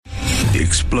The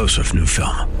explosive new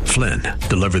film, Flynn,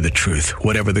 deliver the truth,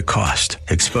 whatever the cost,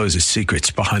 exposes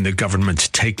secrets behind the government's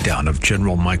takedown of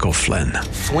General Michael Flynn.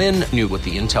 Flynn knew what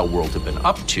the intel world had been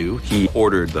up to. He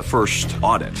ordered the first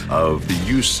audit of the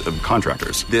use of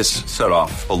contractors. This set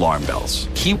off alarm bells.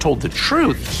 He told the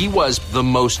truth. He was the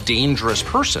most dangerous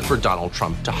person for Donald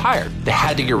Trump to hire. They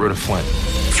had to get rid of Flynn.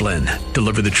 Flynn,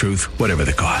 deliver the truth, whatever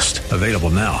the cost. Available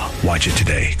now. Watch it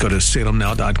today. Go to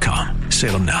salemnow.com.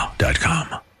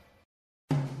 salemnow.com.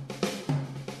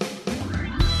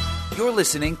 You're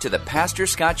listening to the Pastor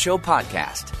Scott Show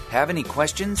podcast. Have any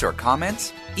questions or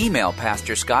comments? Email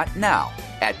Pastor Scott now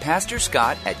at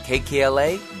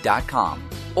pastorscott@kkla.com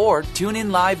or tune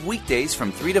in live weekdays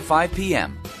from 3 to 5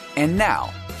 p.m. And now,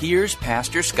 here's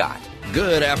Pastor Scott.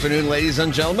 Good afternoon, ladies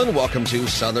and gentlemen. Welcome to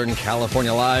Southern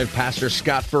California Live. Pastor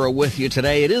Scott Furrow with you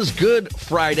today. It is Good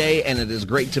Friday, and it is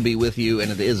great to be with you, and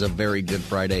it is a very good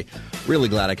Friday. Really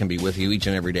glad I can be with you each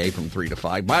and every day from 3 to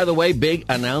 5. By the way, big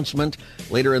announcement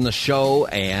later in the show,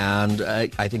 and I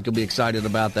think you'll be excited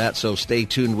about that, so stay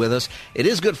tuned with us. It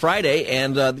is Good Friday,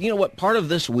 and you know what? Part of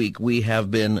this week, we have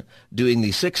been doing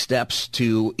the 6 steps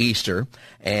to Easter,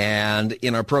 and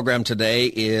in our program today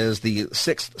is the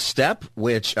 6th step,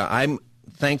 which I'm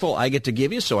thankful I get to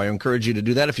give you, so I encourage you to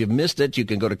do that. If you've missed it, you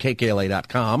can go to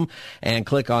kkla.com and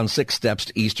click on 6 steps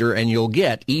to Easter, and you'll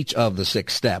get each of the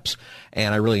 6 steps.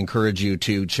 And I really encourage you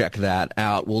to check that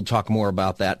out. We'll talk more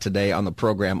about that today on the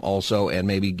program also, and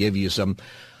maybe give you some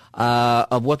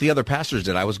of what the other pastors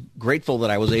did. I was grateful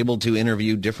that I was able to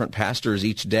interview different pastors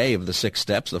each day of the 6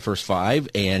 steps, the first 5,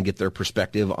 and get their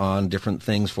perspective on different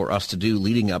things for us to do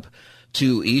leading up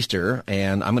to Easter,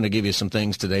 and I'm going to give you some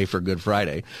things today for Good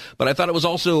Friday. But I thought it was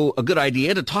also a good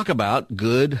idea to talk about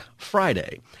Good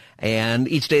Friday. And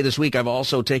each day this week, I've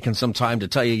also taken some time to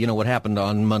tell you, you know, what happened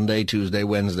on Monday, Tuesday,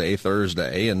 Wednesday,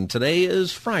 Thursday, and today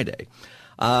is Friday.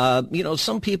 You know,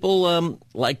 some people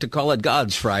like to call it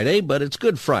God's Friday, but it's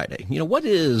Good Friday. You know, what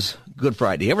is Good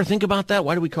Friday? You ever think about that?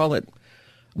 Why do we call it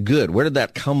good? Where did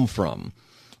that come from?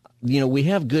 You know, we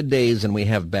have good days and we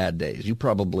have bad days. You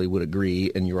probably would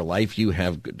agree in your life you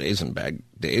have good days and bad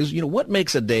days. You know, what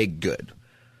makes a day good?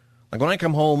 Like when I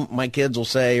come home, my kids will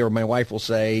say, or my wife will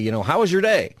say, you know, how was your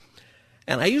day?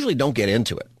 And I usually don't get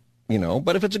into it, you know,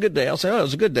 but if it's a good day, I'll say, oh, it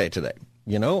was a good day today,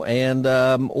 you know, and,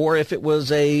 or if it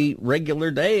was a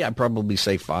regular day, I'd probably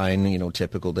say fine, you know,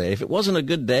 typical day. If it wasn't a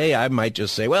good day, I might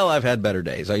just say, well, I've had better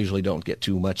days. I usually don't get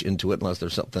too much into it unless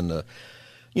there's something to,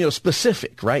 you know,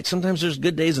 specific, right? Sometimes there's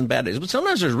good days and bad days, but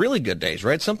sometimes there's really good days,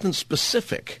 right? Something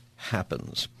specific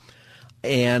happens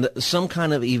and some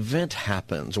kind of event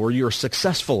happens, or you're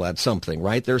successful at something,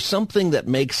 right? There's something that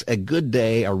makes a good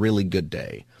day a really good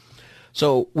day.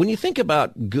 So when you think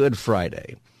about Good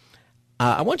Friday,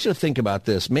 I want you to think about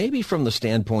this, maybe from the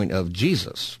standpoint of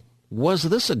Jesus. Was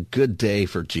this a good day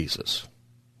for Jesus?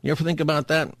 You ever think about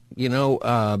that? You know,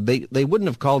 they wouldn't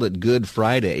have called it Good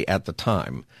Friday at the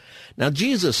time. Now,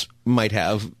 Jesus might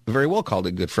have very well called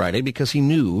it Good Friday because he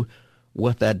knew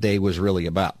what that day was really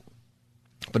about.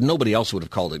 But nobody else would have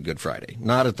called it Good Friday,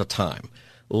 not at the time.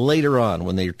 Later on,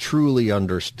 when they truly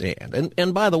understand.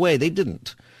 And by the way, they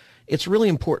didn't. It's really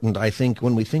important, I think,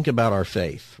 when we think about our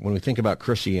faith, when we think about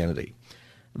Christianity,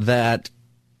 that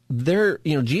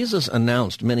Jesus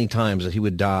announced many times that he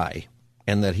would die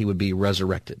and that he would be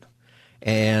resurrected.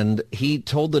 And he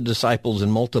told the disciples in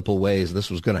multiple ways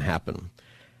this was going to happen.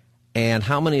 And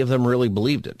how many of them really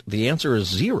believed it? The answer is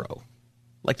 0.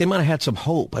 Like they might have had some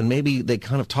hope, and maybe they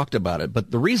kind of talked about it.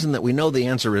 But the reason that we know the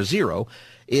answer is 0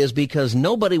 is because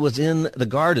nobody was in the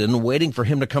garden waiting for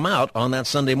him to come out on that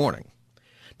Sunday morning.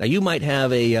 Now, you might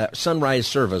have a sunrise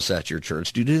service at your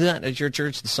church. Do you do that at your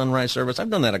church, the sunrise service? I've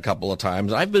done that a couple of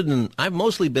times. I've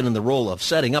mostly been in the role of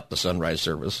setting up the sunrise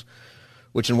service,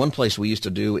 which in one place we used to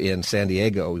do in San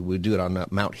Diego. We would do it on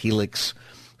Mount Helix,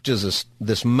 which is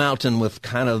this mountain with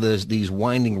kind of these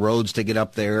winding roads to get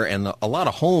up there, and a lot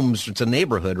of homes. It's a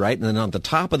neighborhood, right? And then on the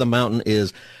top of the mountain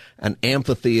is an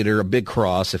amphitheater, a big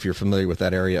cross, if you're familiar with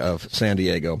that area of San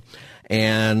Diego.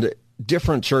 And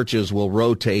different churches will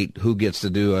rotate who gets to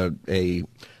do a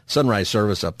sunrise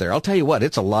service up there. I'll tell you what,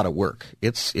 it's a lot of work.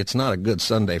 It's not a good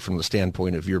Sunday from the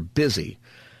standpoint of you're busy.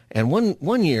 And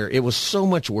one year, it was so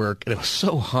much work, and it was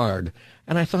so hard.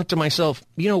 And I thought to myself,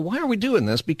 you know, why are we doing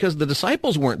this? Because the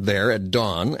disciples weren't there at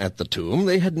dawn at the tomb.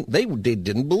 They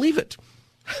didn't believe it.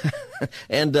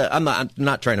 And I'm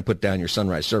not trying to put down your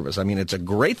sunrise service. I mean, it's a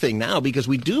great thing now because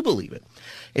we do believe it.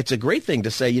 It's a great thing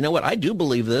to say, you know what, I do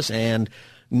believe this, and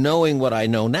knowing what I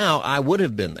know now, I would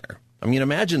have been there. I mean,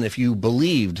 imagine if you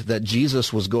believed that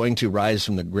Jesus was going to rise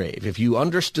from the grave, if you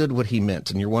understood what he meant,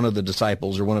 and you're one of the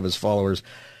disciples or one of his followers,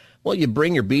 Well, you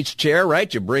bring your beach chair,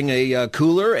 right? You bring a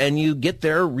cooler, and you get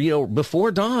there, before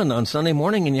dawn on Sunday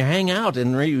morning, and you hang out,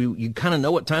 and you kind of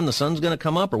know what time the sun's going to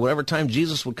come up, or whatever time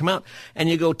Jesus would come out, and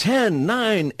you go 10,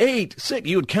 9, 8, 6.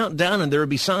 You would count down, and there would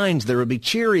be signs, there would be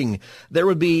cheering, there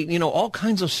would be, all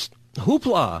kinds of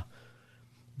hoopla,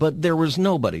 but there was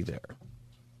nobody there.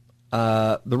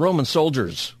 The Roman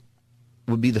soldiers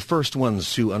would be the first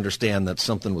ones to understand that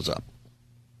something was up.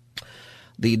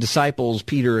 The disciples,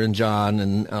 Peter and John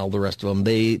and all the rest of them,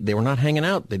 they were not hanging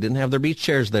out. They didn't have their beach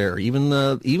chairs there. Even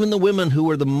the women who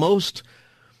were the most,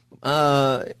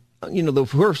 the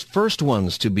first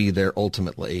ones to be there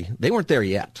ultimately, they weren't there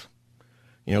yet.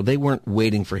 They weren't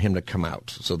waiting for him to come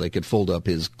out so they could fold up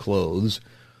his clothes.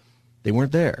 They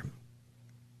weren't there.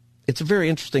 It's a very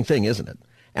interesting thing, isn't it?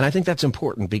 And I think that's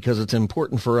important because it's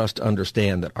important for us to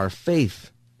understand that our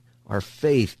faith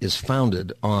is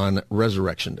founded on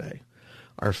Resurrection Day.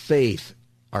 Our faith,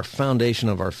 our foundation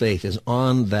of our faith is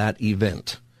on that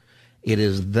event. It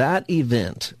is that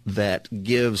event that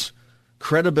gives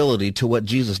credibility to what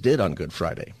Jesus did on Good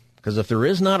Friday. Because if there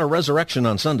is not a resurrection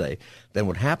on Sunday, then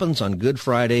what happens on Good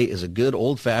Friday is a good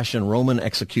old-fashioned Roman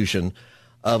execution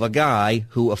of a guy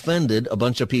who offended a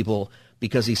bunch of people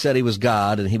because he said he was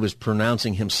God and he was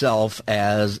pronouncing himself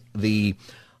as the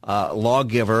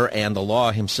lawgiver and the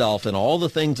law himself and all the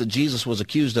things that Jesus was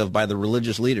accused of by the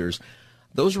religious leaders.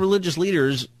 Those religious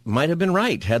leaders might have been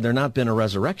right had there not been a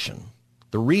resurrection.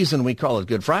 The reason we call it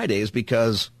Good Friday is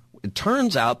because it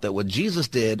turns out that what Jesus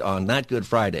did on that Good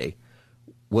Friday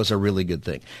was a really good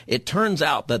thing. It turns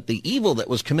out that the evil that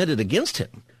was committed against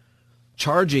him,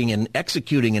 charging and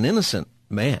executing an innocent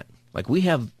man, like we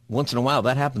have once in a while,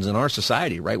 that happens in our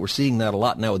society, right? We're seeing that a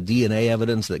lot now with DNA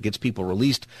evidence that gets people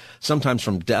released, sometimes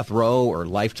from death row or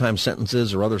lifetime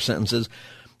sentences or other sentences.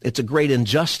 It's a great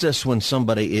injustice when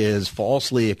somebody is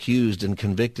falsely accused and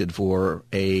convicted for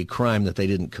a crime that they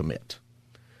didn't commit.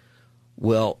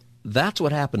 Well, that's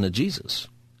what happened to Jesus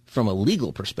from a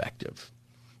legal perspective.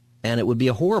 And it would be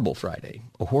a horrible Friday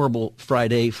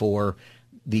for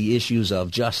the issues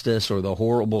of justice or the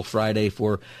horrible Friday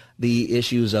for the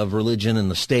issues of religion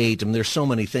and the state. I mean, there's so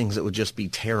many things that would just be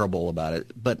terrible about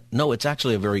it. But no, it's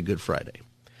actually a very good Friday.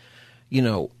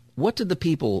 What did the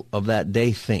people of that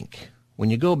day think? When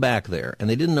you go back there, and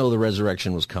they didn't know the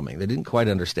resurrection was coming, they didn't quite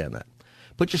understand that.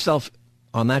 Put yourself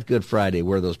on that Good Friday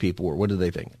where those people were. What did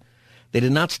they think? They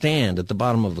did not stand at the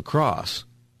bottom of the cross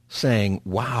saying,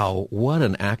 wow, what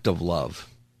an act of love.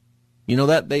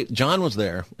 John was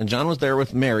there, and John was there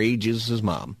with Mary, Jesus'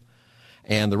 mom,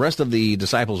 and the rest of the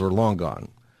disciples were long gone.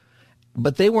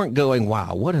 But they weren't going,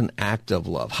 wow, what an act of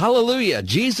love. Hallelujah,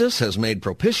 Jesus has made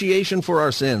propitiation for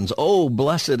our sins. Oh,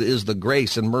 blessed is the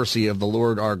grace and mercy of the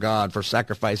Lord our God for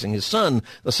sacrificing his Son,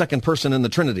 the second person in the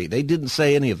Trinity. They didn't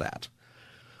say any of that.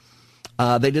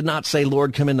 They did not say,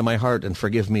 Lord, come into my heart and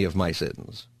forgive me of my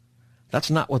sins. That's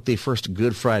not what the first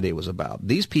Good Friday was about.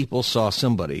 These people saw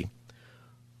somebody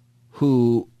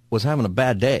who was having a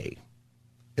bad day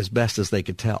as best as they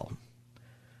could tell.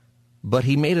 But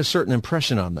he made a certain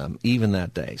impression on them even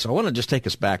that day. So I want to just take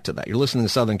us back to that. You're listening to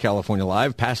Southern California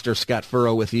Live. Pastor Scott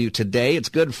Furrow with you today. It's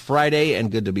Good Friday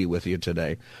and good to be with you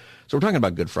today. So we're talking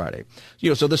about Good Friday.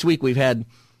 So this week we've had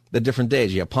the different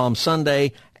days. You have Palm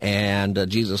Sunday, and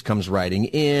Jesus comes riding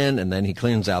in, and then he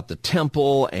cleans out the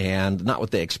temple, and not what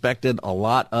they expected. A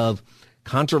lot of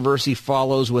controversy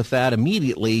follows with that.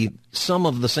 Immediately, some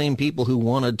of the same people who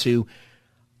wanted to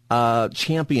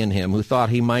champion him, who thought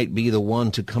he might be the one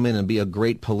to come in and be a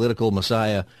great political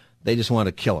messiah, they just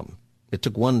wanted to kill him. It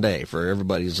took one day for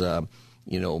everybody's,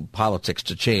 politics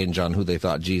to change on who they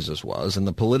thought Jesus was. And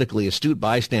the politically astute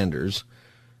bystanders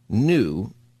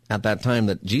knew at that time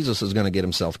that Jesus is going to get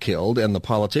himself killed, and the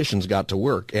politicians got to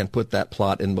work and put that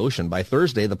plot in motion. By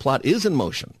Thursday, the plot is in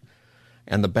motion,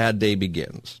 and the bad day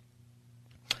begins.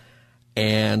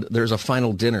 And there's a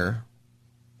final dinner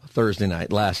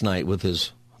last night with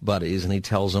his buddies, and he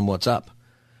tells them what's up.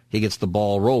 He gets the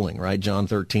ball rolling, right? John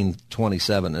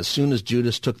 13:27. As soon as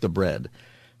Judas took the bread,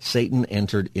 Satan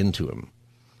entered into him.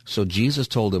 So Jesus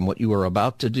told him, what you are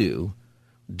about to do,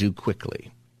 do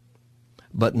quickly.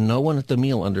 But no one at the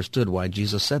meal understood why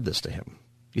Jesus said this to him. Do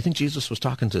you think Jesus was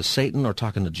talking to Satan or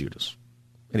talking to Judas?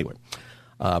 Anyway,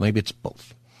 maybe it's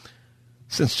both.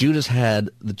 Since Judas had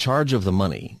the charge of the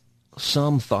money,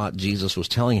 some thought Jesus was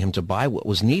telling him to buy what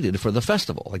was needed for the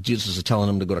festival, like Jesus is telling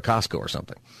him to go to Costco or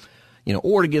something,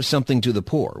 or to give something to the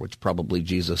poor, which probably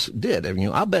Jesus did.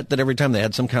 I'll bet that every time they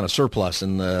had some kind of surplus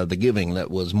in the giving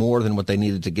that was more than what they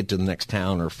needed to get to the next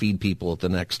town or feed people at the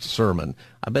next sermon,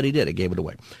 I bet he did. He gave it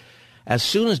away. As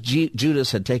soon as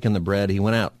Judas had taken the bread, he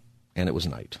went out, and it was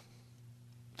night.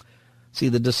 See,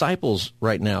 the disciples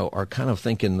right now are kind of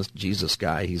thinking, this Jesus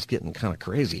guy, he's getting kind of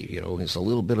crazy. He's a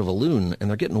little bit of a loon, and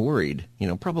they're getting worried,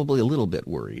 probably a little bit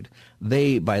worried.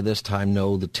 They, by this time,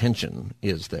 know the tension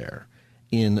is there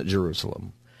in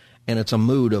Jerusalem, and it's a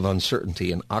mood of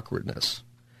uncertainty and awkwardness.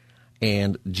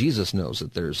 And Jesus knows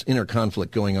that there's inner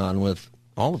conflict going on with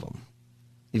all of them.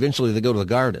 Eventually, they go to the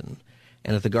garden,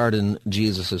 and at the garden,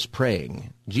 Jesus is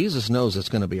praying. Jesus knows it's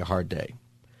going to be a hard day.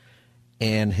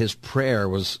 And his prayer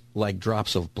was like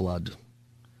drops of blood.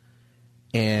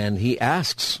 And he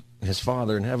asks his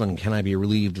Father in heaven, can I be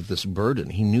relieved of this burden?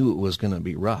 He knew it was going to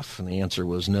be rough, and the answer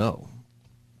was no.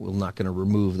 We're not going to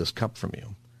remove this cup from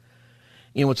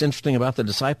you. What's interesting about the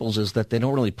disciples is that they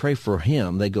don't really pray for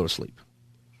him. They go to sleep.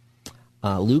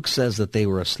 Luke says that they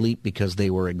were asleep because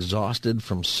they were exhausted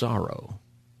from sorrow.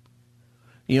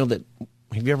 Have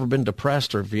you ever been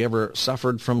depressed, or have you ever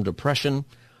suffered from depression?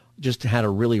 Just had a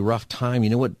really rough time.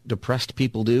 You know what depressed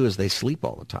people do is they sleep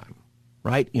all the time,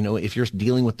 right? If you're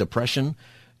dealing with depression,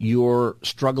 you're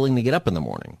struggling to get up in the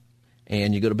morning,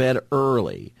 and you go to bed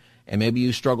early, and maybe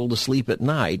you struggle to sleep at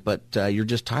night, but you're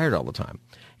just tired all the time.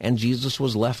 And Jesus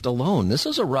was left alone. This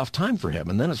is a rough time for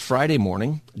him. And then it's Friday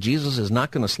morning. Jesus is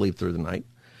not going to sleep through the night.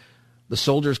 The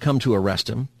soldiers come to arrest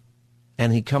him,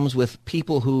 and he comes with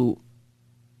people who,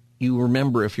 you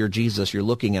remember, if you're Jesus, you're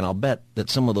looking, and I'll bet that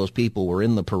some of those people were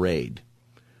in the parade,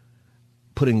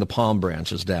 putting the palm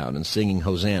branches down and singing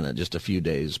Hosanna just a few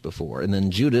days before. And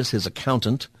then Judas, his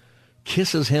accountant,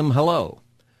 kisses him hello,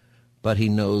 but he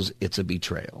knows it's a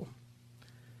betrayal.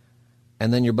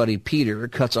 And then your buddy Peter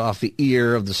cuts off the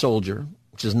ear of the soldier,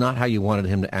 which is not how you wanted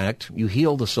him to act. You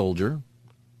heal the soldier.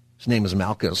 His name is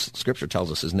Malchus. Scripture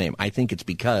tells us his name. I think it's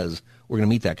because we're going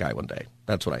to meet that guy one day.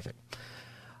 That's what I think.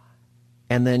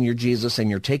 And then you're Jesus, and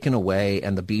you're taken away,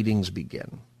 and the beatings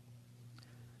begin.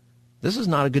 This is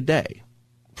not a good day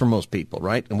for most people,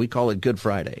 right? And we call it Good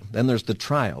Friday. Then there's the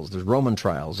trials. There's Roman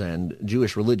trials and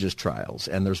Jewish religious trials,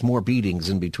 and there's more beatings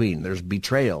in between. There's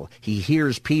betrayal. He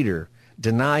hears Peter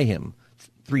deny him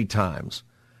 3 times,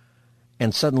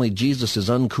 and suddenly Jesus is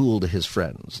uncool to his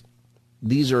friends.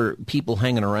 These are people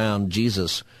hanging around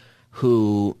Jesus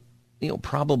who,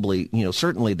 probably,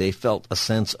 certainly they felt a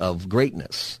sense of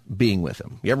greatness being with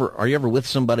him. Are you ever with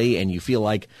somebody and you feel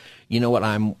like,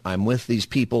 I'm with these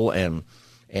people and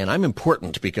I'm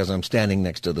important because I'm standing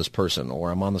next to this person,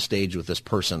 or I'm on the stage with this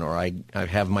person, or I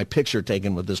have my picture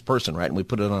taken with this person, right? And we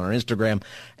put it on our Instagram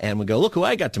and we go, look who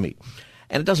I got to meet.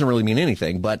 And it doesn't really mean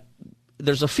anything, but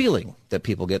there's a feeling that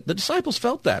people get. The disciples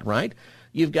felt that, right?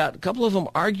 You've got a couple of them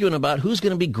arguing about who's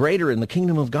going to be greater in the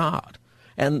kingdom of God,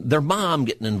 and their mom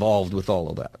getting involved with all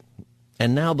of that.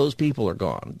 And now those people are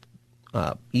gone.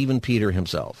 Even Peter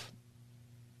himself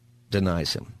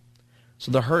denies him. So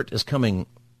the hurt is coming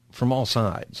from all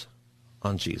sides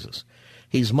on Jesus.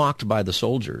 He's mocked by the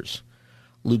soldiers.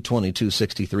 Luke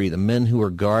 22:63, the men who were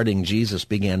guarding Jesus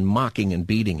began mocking and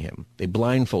beating him. They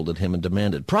blindfolded him and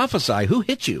demanded, prophesy, who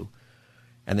hit you?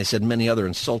 And they said many other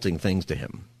insulting things to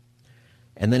him.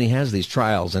 And then he has these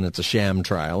trials, and it's a sham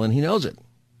trial, and he knows it.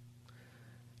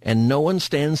 And no one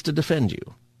stands to defend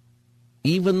you.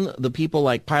 Even the people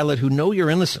like Pilate who know you're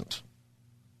innocent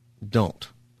don't.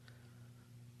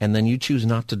 And then you choose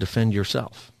not to defend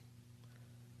yourself.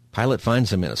 Pilate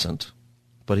finds him innocent,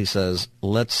 but he says,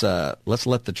 let's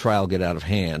let the trial get out of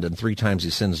hand. And 3 times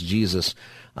he sends Jesus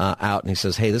out, and he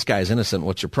says, hey, this guy's innocent.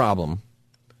 What's your problem?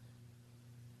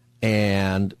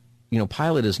 And,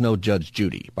 Pilate is no Judge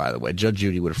Judy, by the way. Judge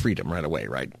Judy would have freed him right away,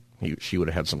 right? She would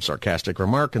have had some sarcastic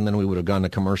remark, and then we would have gone to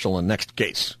commercial and next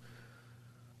case.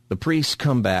 The priests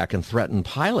come back and threaten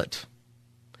Pilate.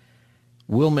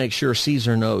 We'll make sure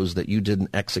Caesar knows that you didn't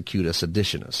execute a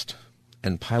seditionist.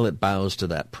 And Pilate bows to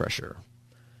that pressure.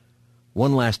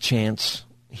 One last chance,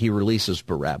 he releases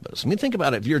Barabbas. Think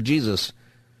about it. If you're Jesus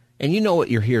and you know what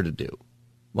you're here to do,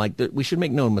 we should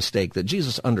make no mistake that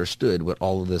Jesus understood what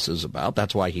all of this is about.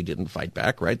 That's why he didn't fight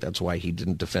back, right? That's why he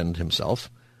didn't defend himself.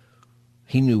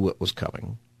 He knew what was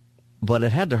coming. But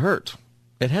it had to hurt.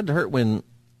 It had to hurt when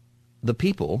the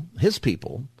people, his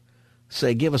people,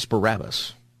 say, give us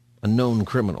Barabbas, a known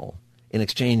criminal, in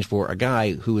exchange for a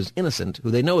guy who is innocent,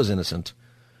 who they know is innocent,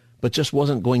 but just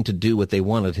wasn't going to do what they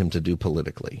wanted him to do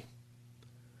politically.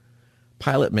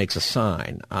 Pilate makes a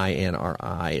sign,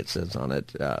 I-N-R-I, it says on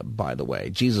it, by the way.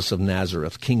 Jesus of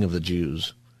Nazareth, King of the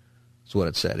Jews, is what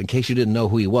it said. In case you didn't know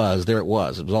who he was, there it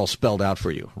was. It was all spelled out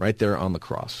for you, right there on the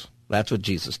cross. That's what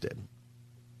Jesus did.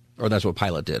 Or that's what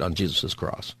Pilate did on Jesus'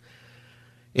 cross.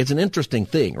 It's an interesting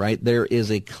thing, right? There is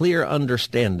a clear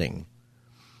understanding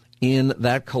in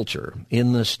that culture,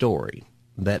 in this story,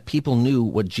 that people knew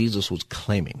what Jesus was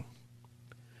claiming.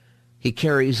 He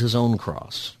carries his own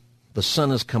cross. The sun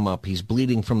has come up. He's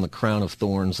bleeding from the crown of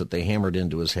thorns that they hammered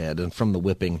into his head and from the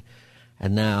whipping.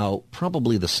 And now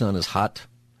probably the sun is hot.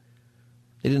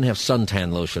 They didn't have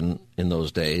suntan lotion in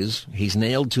those days. He's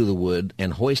nailed to the wood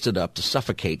and hoisted up to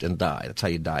suffocate and die. That's how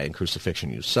you die in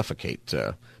crucifixion. You suffocate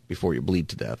before you bleed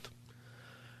to death.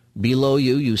 Below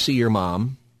you, you see your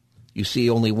mom. You see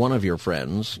only one of your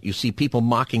friends. You see people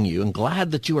mocking you and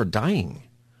glad that you are dying.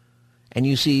 And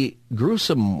you see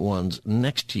gruesome ones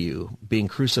next to you being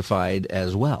crucified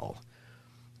as well.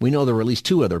 We know there were at least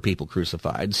 2 other people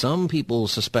crucified. Some people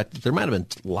suspect that there might have been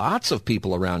lots of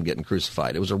people around getting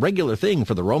crucified. It was a regular thing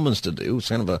for the Romans to do. It's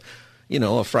kind of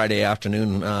a Friday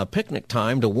afternoon picnic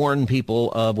time to warn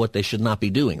people of what they should not be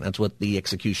doing. That's what the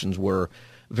executions were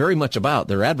very much about.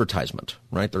 Their advertisement,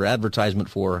 right? Their advertisement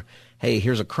for, hey,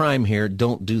 here's a crime here.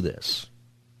 Don't do this.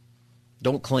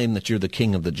 Don't claim that you're the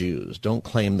king of the Jews. Don't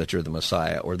claim that you're the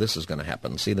Messiah, or this is going to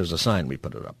happen. See, there's a sign. We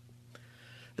put it up.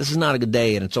 This is not a good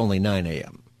day, and it's only 9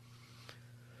 a.m.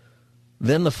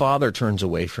 Then the Father turns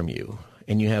away from you,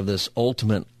 and you have this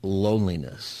ultimate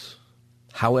loneliness.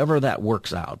 However that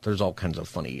works out, there's all kinds of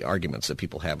funny arguments that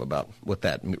people have about what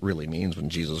that really means when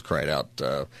Jesus cried out,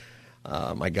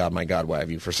 my God, why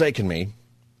have you forsaken me?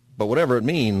 But whatever it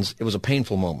means, it was a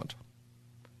painful moment.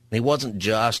 He wasn't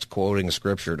just quoting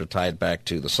Scripture to tie it back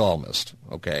to the psalmist,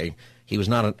 okay? He was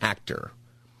not an actor.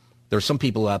 There are some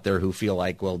people out there who feel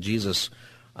like, well, Jesus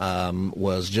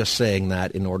was just saying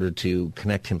that in order to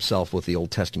connect himself with the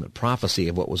Old Testament prophecy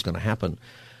of what was going to happen.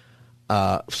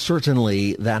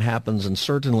 Certainly that happens, and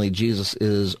certainly Jesus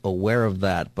is aware of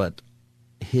that, but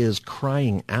his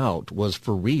crying out was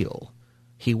for real.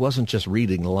 He wasn't just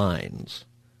reading lines.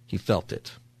 He felt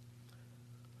it.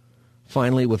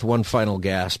 Finally, with one final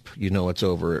gasp, you know it's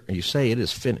over. You say it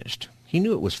is finished. He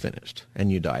knew it was finished,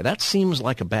 and you die. That seems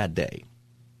like a bad day,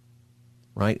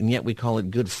 right? And yet we call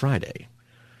it Good Friday.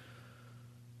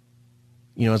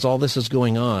 You know, as all this is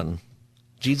going on,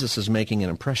 Jesus is making an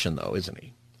impression, though, isn't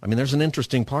he? I mean, there's an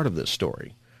interesting part of this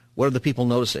story. What are the people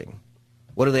noticing?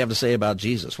 What do they have to say about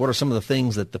Jesus? What are some of the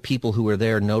things that the people who are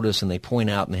there notice and they point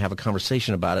out and they have a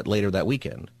conversation about it later that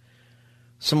weekend?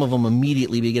 Some of them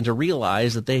immediately begin to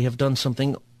realize that they have done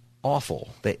something awful.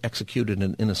 They executed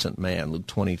an innocent man, Luke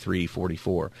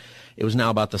 23:44. It was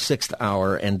now about the 6th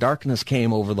hour, and darkness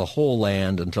came over the whole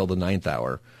land until the 9th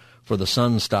hour, for the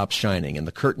sun stopped shining, and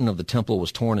the curtain of the temple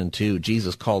was torn in two.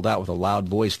 Jesus called out with a loud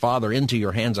voice, Father, into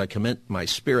your hands I commit my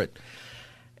spirit.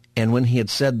 And when he had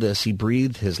said this, he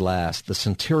breathed his last. The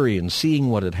centurion, seeing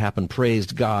what had happened,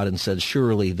 praised God and said,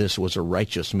 surely this was a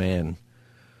righteous man.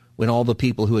 When all the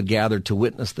people who had gathered to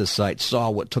witness this sight saw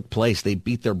what took place, they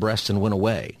beat their breasts and went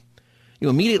away.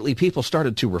 Immediately people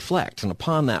started to reflect, and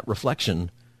upon that reflection,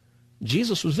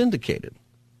 Jesus was vindicated.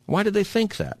 Why did they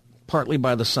think that? Partly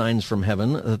by the signs from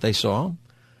heaven that they saw.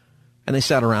 And they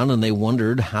sat around and they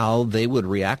wondered how they would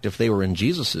react if they were in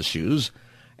Jesus' shoes.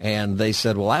 And they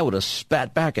said, well, I would have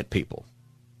spat back at people.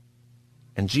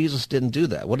 And Jesus didn't do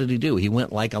that. What did he do? He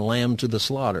went like a lamb to the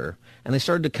slaughter. And they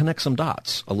started to connect some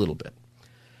dots a little bit.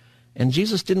 And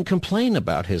Jesus didn't complain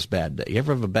about his bad day. You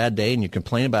ever have a bad day and you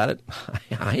complain about it?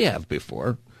 I have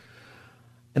before.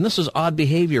 And this is odd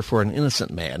behavior for an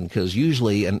innocent man, because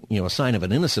usually a sign of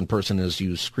an innocent person is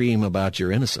you scream about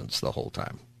your innocence the whole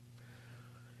time.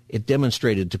 It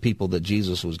demonstrated to people that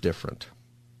Jesus was different.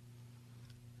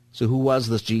 So who was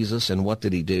this Jesus, and what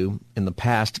did he do? In the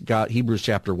past, God, Hebrews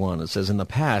chapter 1, it says, in the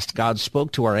past, God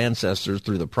spoke to our ancestors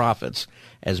through the prophets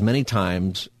at many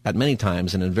times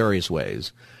and in various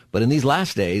ways. But in these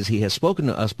last days, he has spoken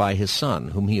to us by his Son,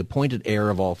 whom he appointed heir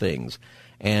of all things,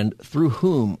 and through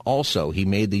whom also he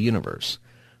made the universe.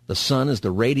 The Son is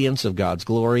the radiance of God's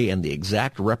glory and the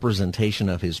exact representation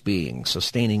of his being,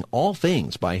 sustaining all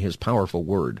things by his powerful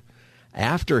word.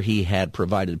 After he had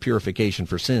provided purification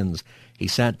for sins, he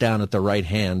sat down at the right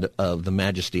hand of the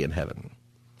Majesty in heaven.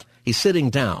 He's sitting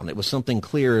down. It was something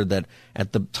clear that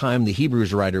at the time the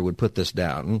Hebrews writer would put this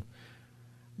down,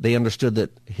 they understood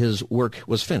that his work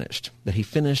was finished, that he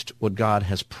finished what God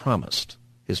has promised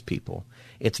his people.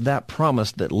 It's that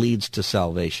promise that leads to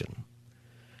salvation.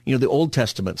 The Old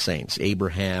Testament saints,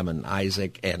 Abraham and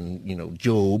Isaac and,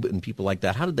 Job and people like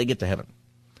that, how did they get to heaven?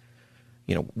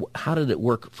 How did it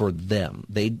work for them?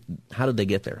 How did they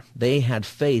get there? They had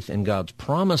faith in God's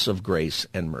promise of grace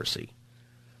and mercy.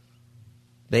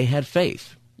 They had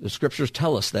faith. The Scriptures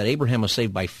tell us that Abraham was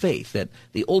saved by faith, that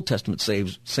the Old Testament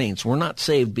saints were not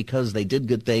saved because they did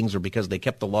good things or because they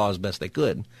kept the law as best they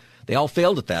could. They all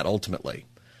failed at that ultimately.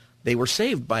 They were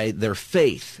saved by their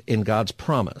faith in God's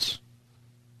promise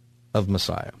of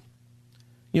Messiah.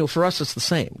 For us it's the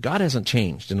same. God hasn't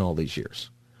changed in all these years.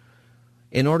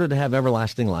 In order to have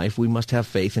everlasting life, we must have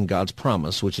faith in God's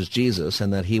promise, which is Jesus,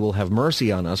 and that he will have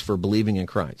mercy on us for believing in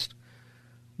Christ.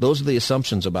 Those are the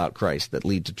assumptions about Christ that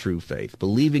lead to true faith.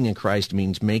 Believing in Christ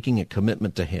means making a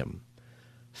commitment to him.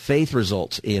 Faith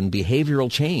results in behavioral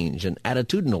change and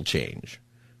attitudinal change.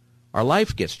 Our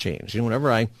life gets changed.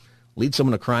 Whenever I lead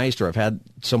someone to Christ, or I've had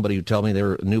somebody who tell me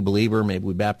they're a new believer, maybe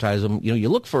we baptize them, you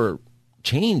look for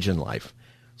change in life.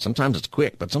 Sometimes it's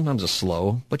quick, but sometimes it's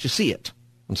slow, but you see it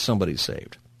when somebody's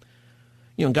saved.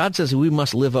 God says we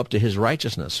must live up to his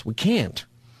righteousness. We can't.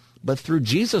 But through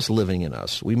Jesus living in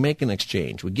us, we make an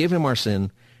exchange. We give him our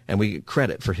sin, and we get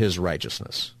credit for his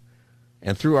righteousness.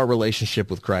 And through our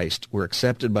relationship with Christ, we're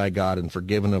accepted by God and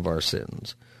forgiven of our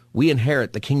sins. We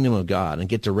inherit the kingdom of God and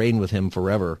get to reign with him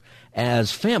forever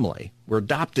as family. We're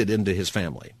adopted into his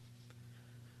family.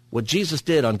 What Jesus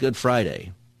did on Good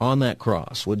Friday, on that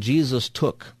cross, what Jesus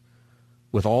took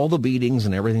with all the beatings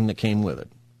and everything that came with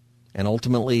it, and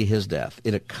ultimately his death,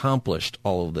 it accomplished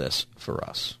all of this for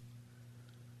us.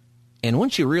 And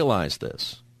once you realize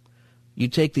this, you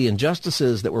take the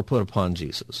injustices that were put upon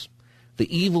Jesus,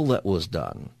 the evil that was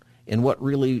done, in what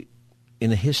really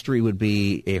in the history would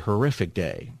be a horrific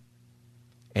day,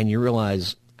 and you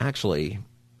realize, actually,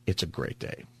 it's a great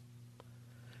day.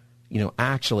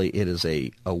 Actually, it is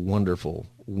a wonderful,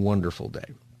 wonderful day.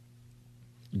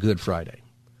 Good Friday.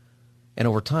 And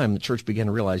over time, the church began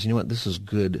to realize, this is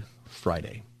Good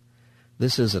Friday.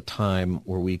 This is a time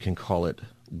where we can call it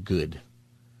good.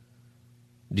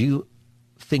 Do you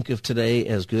think of today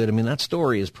as good? That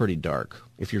story is pretty dark.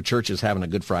 If your church is having a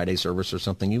Good Friday service or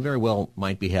something, you very well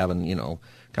might be having,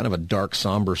 kind of a dark,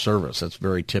 somber service. That's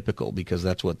very typical because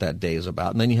that's what that day is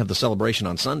about. And then you have the celebration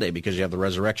on Sunday because you have the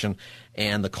resurrection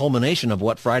and the culmination of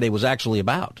what Friday was actually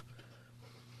about.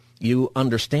 You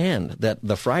understand that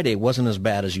the Friday wasn't as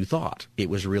bad as you thought. It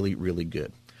was really, really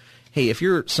good. Hey, if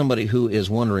you're somebody who is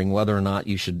wondering whether or not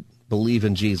you should believe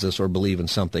in Jesus or believe in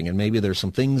something, and maybe there's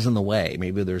some things in the way,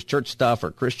 maybe there's church stuff or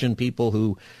Christian people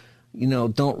who,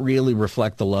 don't really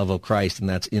reflect the love of Christ and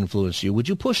that's influenced you, would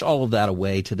you push all of that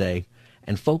away today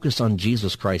and focus on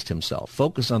Jesus Christ himself?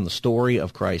 Focus on the story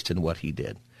of Christ and what he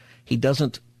did. He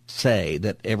doesn't say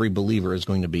that every believer is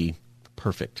going to be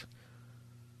perfect.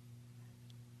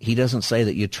 He doesn't say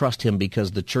that you trust him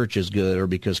because the church is good or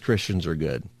because Christians are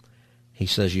good. He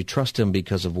says you trust him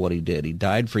because of what he did. He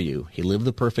died for you. He lived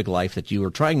the perfect life that you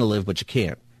are trying to live, but you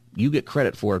can't. You get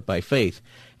credit for it by faith.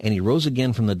 And he rose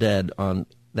again from the dead on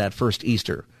that first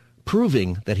Easter,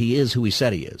 proving that he is who he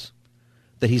said he is,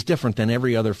 that he's different than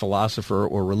every other philosopher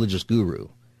or religious guru,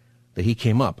 that he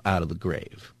came up out of the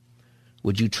grave.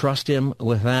 Would you trust him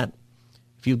with that?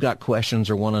 If you've got questions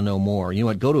or want to know more,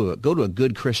 go to a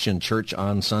good Christian church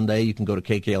on Sunday. You can go to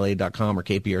kkla.com or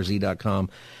kprz.com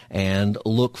and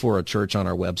look for a church on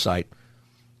our website.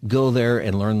 Go there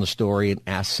and learn the story and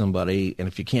ask somebody. And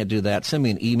if you can't do that, send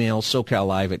me an email,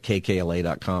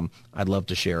 socallive@kkla.com. I'd love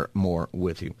to share more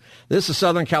with you. This is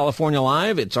Southern California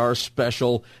Live. It's our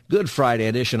special Good Friday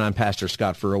edition. I'm Pastor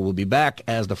Scott Furrow. We'll be back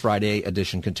as the Friday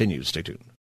edition continues. Stay tuned.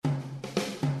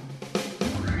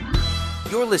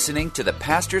 You're listening to the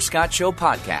Pastor Scott Show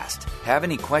podcast. Have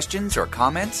any questions or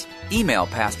comments? Email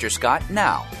Pastor Scott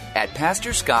now at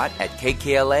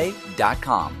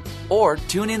pastorscott@kkla.com or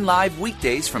tune in live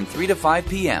weekdays from 3 to 5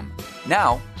 p.m.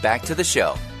 Now, back to the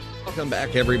show. Welcome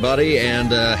back, everybody, and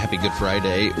happy Good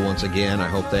Friday once again. I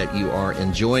hope that you are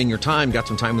enjoying your time, got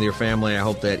some time with your family. I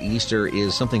hope that Easter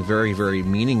is something very, very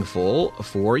meaningful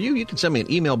for you. You can send me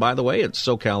an email, by the way. It's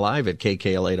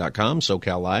socallive@kkla.com,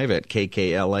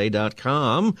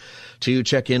 socallive@kkla.com to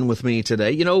check in with me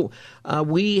today.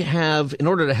 We have, in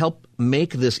order to help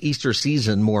make this Easter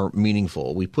season more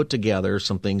meaningful, we put together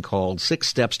something called 6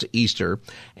 Steps to Easter,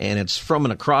 and it's from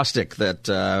an acrostic that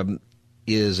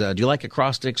do you like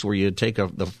acrostics where you take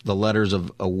the letters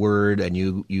of a word and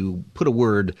you put a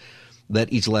word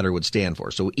that each letter would stand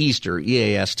for? So Easter,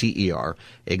 E-A-S-T-E-R,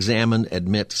 examine,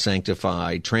 admit,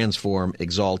 sanctify, transform,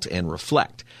 exalt, and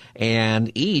reflect.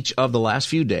 And each of the last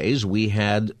few days, of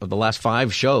the last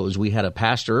 5 shows, we had a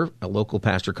local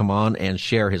pastor come on and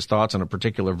share his thoughts on a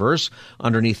particular verse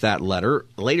underneath that letter.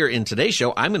 Later in today's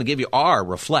show, I'm going to give you our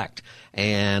reflect,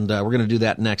 and we're going to do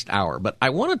that next hour. But I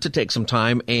wanted to take some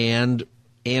time and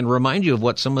remind you of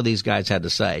what some of these guys had to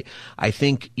say. I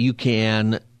think you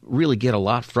can really get a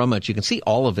lot from it. You can see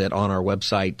all of it on our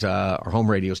website, our home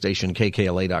radio station,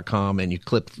 kkla.com, and you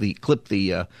click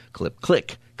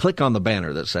click on the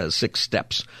banner that says 6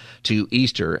 Steps to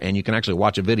Easter, and you can actually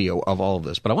watch a video of all of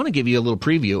this. But I want to give you a little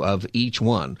preview of each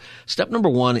one. Step number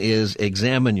 1 is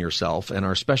examine yourself, and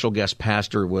our special guest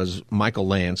pastor was Michael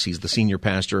Lance. He's the senior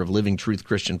pastor of Living Truth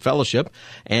Christian Fellowship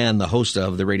and the host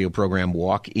of the radio program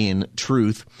Walk in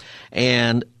Truth.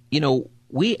 And,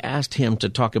 we asked him to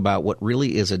talk about what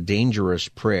really is a dangerous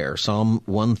prayer. Psalm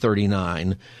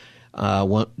 139,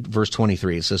 verse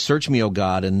 23. It says, "Search me, O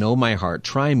God, and know my heart.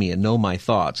 Try me and know my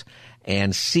thoughts,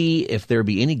 and see if there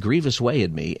be any grievous way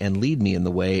in me, and lead me in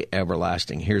the way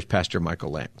everlasting." Here's Pastor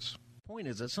Michael Lance. The point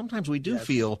is that sometimes we do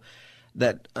feel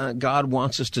that God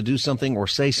wants us to do something or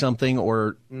say something,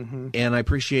 and I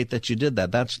appreciate that you did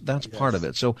that. That's part of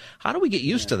it. So how do we get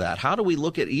used to that? How do we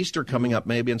look at Easter coming up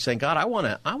maybe and saying, God, I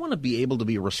want to be able to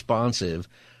be responsive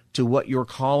to what you're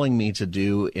calling me to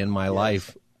do in my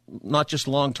life, not just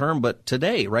long term, but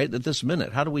today, right at this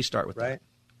minute? How do we start with that?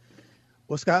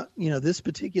 Well, Scott, this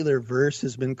particular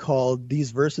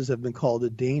these verses have been called a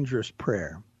dangerous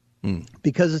prayer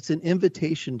because it's an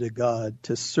invitation to God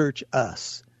to search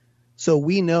us. So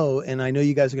we know, and I know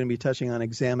you guys are going to be touching on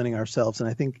examining ourselves, and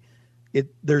I think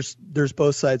there's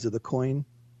both sides of the coin.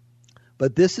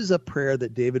 But this is a prayer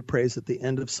that David prays at the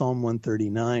end of Psalm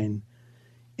 139,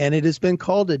 and it has been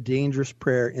called a dangerous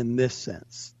prayer in this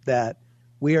sense, that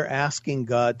we are asking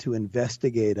God to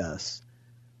investigate us.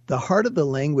 The heart of the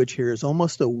language here is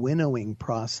almost a winnowing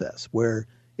process, where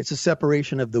it's a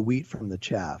separation of the wheat from the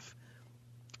chaff.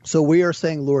 So we are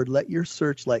saying, Lord, let your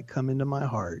searchlight come into my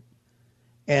heart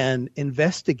and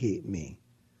investigate me.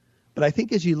 But I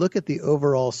think as you look at the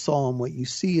overall psalm, what you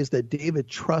see is that David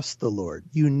trusts the Lord.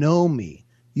 You know me.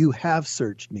 You have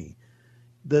searched me.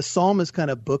 The psalm is kind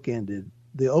of bookended.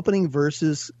 The opening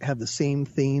verses have the same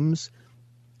themes.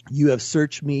 You have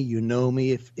searched me. You know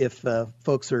me. If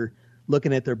folks are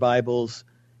looking at their Bibles,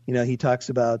 he talks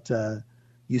about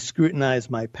you scrutinize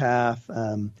my path.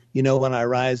 When I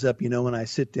rise up, when I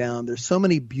sit down. There's so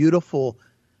many beautiful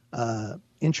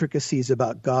intricacies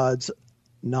about God's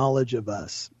knowledge of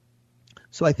us.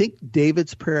 So I think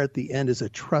David's prayer at the end is a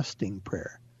trusting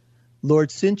prayer.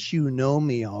 Lord, since you know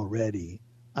me already,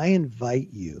 I invite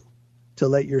you to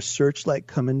let your searchlight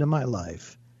come into my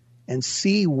life and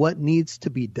see what needs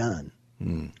to be done.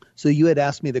 So you had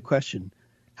asked me the question,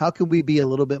 how can we be a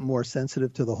little bit more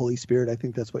sensitive to the Holy Spirit? I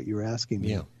think that's what you were asking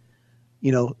me.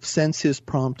 Sense his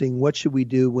prompting. What should we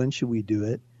do? When should we do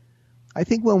it? I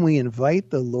think when we invite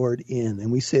the Lord in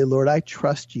and we say, Lord, I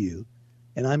trust you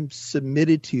and I'm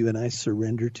submitted to you and I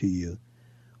surrender to you,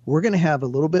 we're going to have a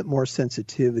little bit more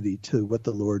sensitivity to what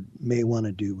the Lord may want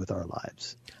to do with our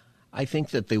lives. I think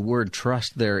that the word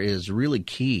trust there is really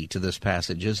key to this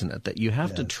passage, isn't it? That you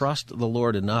have to trust the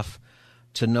Lord enough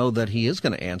to know that he is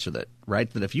going to answer that,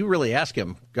 right? That if you really ask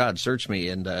him, God, search me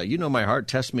and you know my heart,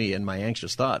 test me and my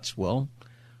anxious thoughts, well,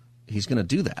 he's going to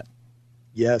do that.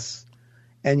 Yes.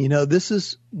 And, this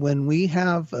is when we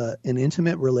have an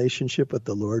intimate relationship with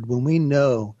the Lord, when we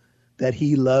know that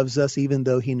he loves us, even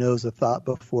though he knows a thought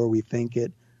before we think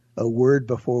it, a word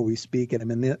before we speak it. I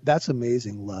mean, that's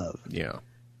amazing love. Yeah.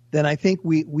 Then I think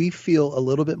we feel a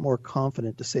little bit more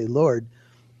confident to say, Lord,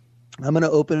 I'm going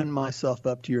to open myself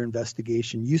up to your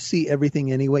investigation. You see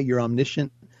everything anyway. You're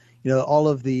omniscient. All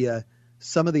of the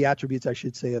some of the attributes, I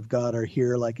should say, of God are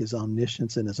here, like his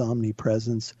omniscience and his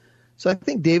omnipresence. So I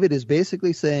think David is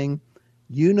basically saying,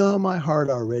 you know my heart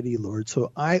already, Lord,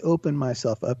 so I open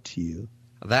myself up to you.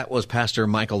 That was Pastor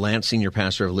Michael Lance, senior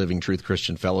pastor of Living Truth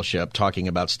Christian Fellowship, talking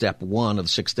about step 1 of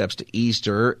 6 steps to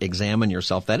Easter. Examine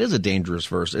yourself. That is a dangerous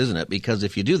verse, isn't it? Because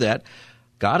if you do that,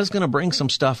 God is going to bring some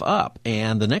stuff up.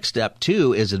 And the next step,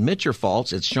 too, is admit your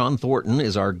faults. It's Sean Thornton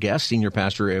is our guest, senior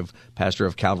pastor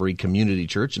of Calvary Community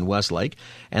Church in Westlake.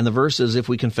 And the verse is, if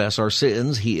we confess our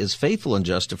sins, he is faithful and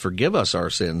just to forgive us our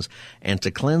sins and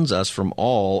to cleanse us from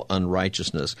all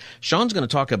unrighteousness. Sean's going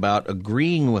to talk about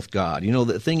agreeing with God.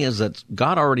 The thing is that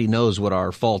God already knows what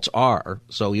our faults are,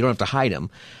 so you don't have to hide them.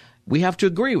 We have to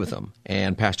agree with them.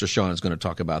 And Pastor Sean is going to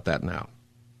talk about that now.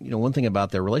 One thing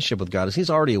about their relationship with God is he's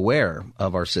already aware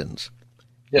of our sins.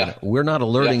 Yeah. We're not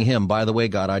alerting him, by the way,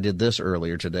 God, I did this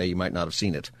earlier today. You might not have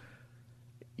seen it.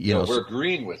 We're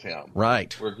agreeing with him.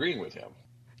 Right. We're agreeing with him.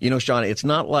 Sean, it's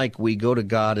not like we go to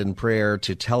God in prayer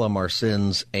to tell him our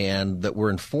sins and that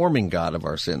we're informing God of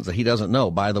our sins, that he doesn't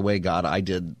know. By the way, God, I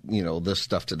did, this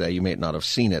stuff today. You may not have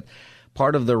seen it.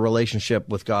 Part of the relationship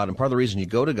with God and part of the reason you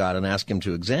go to God and ask him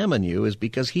to examine you is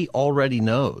because he already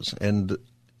knows. And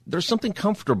there's something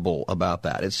comfortable about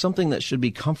that. It's something that should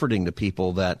be comforting to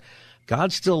people that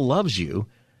God still loves you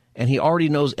and he already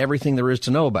knows everything there is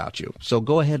to know about you. So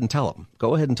go ahead and tell him.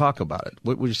 Go ahead and talk about it.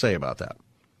 What would you say about that?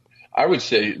 I would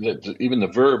say that even the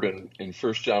verb in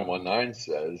 1 John 1:9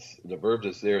 says, the verb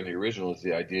that's there in the original is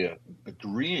the idea of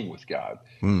agreeing with God.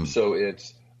 So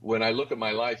it's when I look at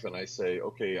my life and I say,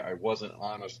 okay, I wasn't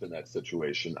honest in that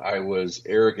situation. I was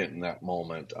arrogant in that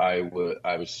moment. I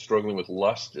was struggling with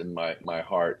lust in my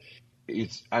heart.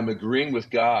 I'm agreeing with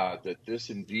God that this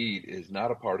indeed is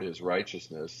not a part of his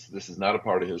righteousness. This is not a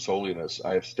part of his holiness.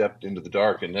 I have stepped into the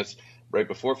dark. And that's right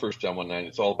before 1 John 1:9.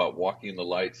 It's all about walking in the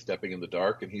light, stepping in the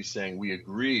dark. And he's saying, we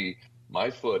agree.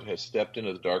 My foot has stepped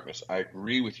into the darkness. I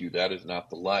agree with you. That is not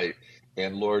the light.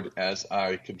 And Lord, as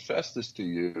I confess this to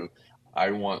you,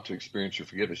 I want to experience your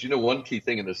forgiveness. You know, one key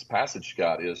thing in this passage,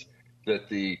 Scott, is that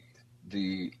the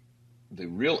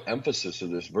real emphasis of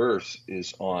this verse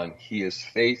is on he is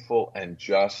faithful and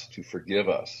just to forgive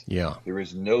us. Yeah. There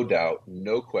is no doubt,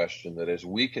 no question that as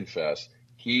we confess,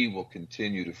 he will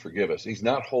continue to forgive us. He's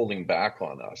not holding back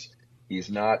on us.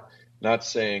 He's not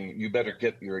saying, you better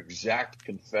get your exact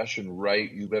confession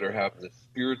right. You better have the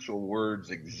spiritual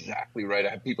words exactly right. I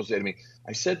have people say to me,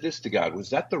 I said this to God. Was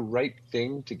that the right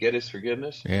thing to get his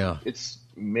forgiveness? Yeah. It's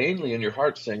mainly in your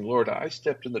heart saying, Lord, I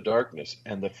stepped in the darkness,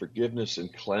 and the forgiveness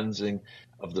and cleansing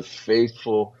of the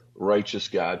faithful, righteous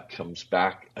God comes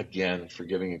back again,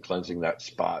 forgiving and cleansing that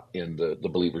spot in the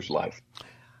believer's life.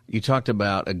 You talked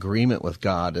about agreement with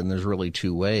God, and there's really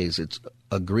two ways. It's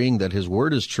agreeing that his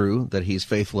word is true, that he's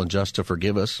faithful and just to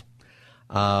forgive us.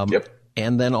 Yep.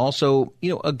 And then also,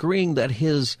 agreeing that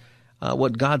his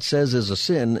what God says is a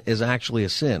sin is actually a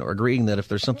sin, or agreeing that if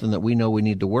there's something that we know we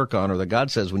need to work on or that God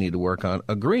says we need to work on,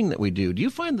 agreeing that we do. Do you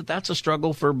find that that's a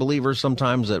struggle for believers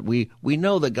sometimes, that we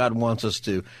know that God wants us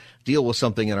to deal with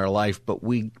something in our life, but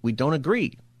we don't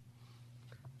agree?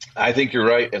 I think you're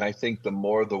right, and I think the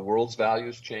more the world's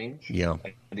values change, yeah,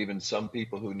 and even some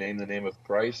people who name the name of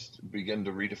Christ begin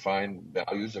to redefine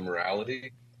values and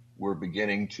morality, we're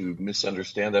beginning to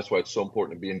misunderstand. That's why it's so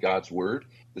important to be in God's Word.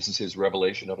 This is his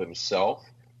revelation of himself.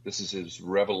 This is his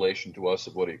revelation to us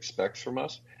of what he expects from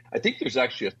us. I think there's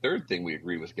actually a third thing we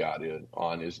agree with God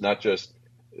on is not just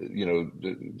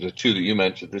the two that you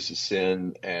mentioned, this is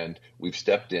sin, and we've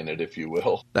stepped in it, if you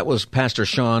will. That was Pastor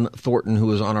Sean Thornton, who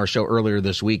was on our show earlier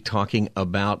this week talking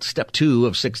about step 2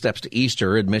 of 6 steps to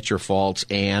Easter, admit your faults.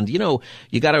 And, you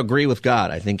got to agree with God.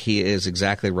 I think he is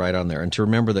exactly right on there. And to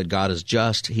remember that God is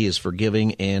just, he is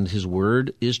forgiving, and his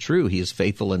word is true. He is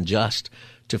faithful and just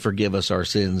to forgive us our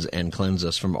sins and cleanse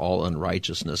us from all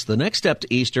unrighteousness. The next step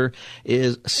to Easter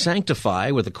is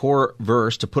sanctify, with a core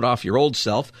verse to put off your old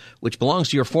self, which belongs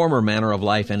to your former manner of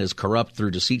life and is corrupt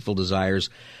through deceitful desires,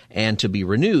 and to be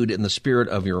renewed in the spirit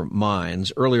of your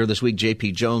minds. Earlier this week,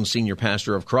 J.P. Jones, senior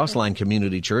pastor of Crossline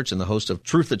Community Church and the host of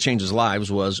Truth That Changes Lives,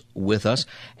 was with us,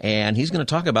 and he's going to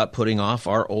talk about putting off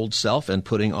our old self and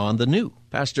putting on the new.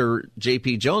 Pastor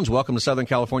J.P. Jones, welcome to Southern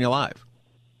California Live.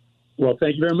 Well,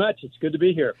 thank you very much. It's good to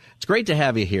be here. It's great to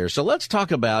have you here. So let's talk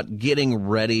about getting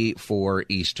ready for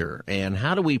Easter and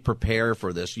how do we prepare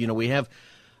for this? We have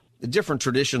different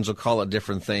traditions will call it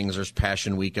different things. There's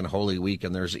Passion Week and Holy Week,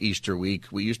 and there's Easter Week.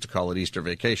 We used to call it Easter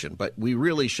vacation, but we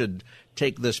really should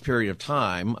take this period of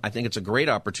time. I think it's a great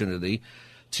opportunity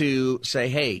to say,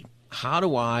 hey, how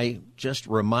do I just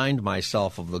remind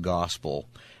myself of the gospel?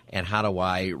 And how do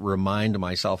I remind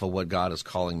myself of what God is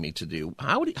calling me to do?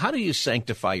 How do you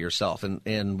sanctify yourself?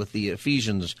 And with the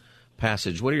Ephesians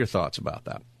passage, what are your thoughts about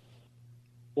that?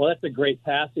 Well, that's a great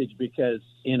passage because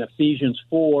in Ephesians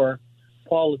 4,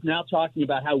 Paul is now talking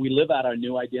about how we live out our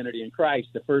new identity in Christ.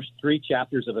 The first 3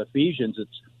 chapters of Ephesians, it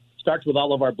starts with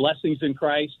all of our blessings in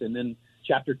Christ. And then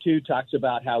chapter 2 talks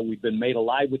about how we've been made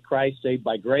alive with Christ, saved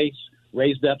by grace,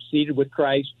 raised up, seated with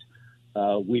Christ.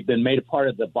 We've been made a part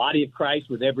of the body of Christ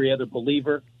with every other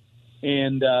believer.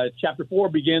 And chapter 4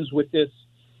 begins with this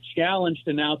challenge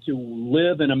to now to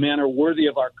live in a manner worthy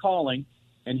of our calling.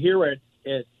 And here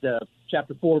at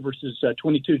chapter 4, verses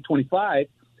 22 to 25,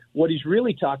 what he's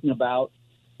really talking about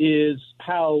is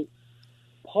how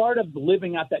part of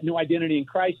living out that new identity in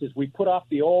Christ is we put off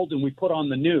the old and we put on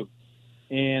the new.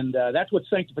 And that's what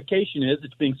sanctification is.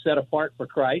 It's being set apart for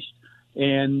Christ.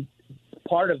 And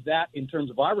part of that in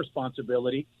terms of our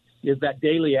responsibility is that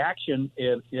daily action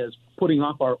is putting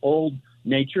off our old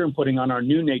nature and putting on our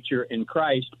new nature in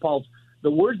Christ.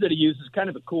 The word that he uses is kind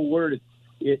of a cool word.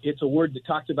 It's a word that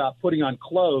talks about putting on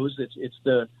clothes. It's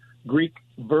the Greek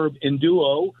verb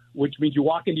enduo, which means you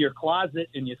walk into your closet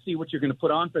and you see what you're going to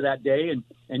put on for that day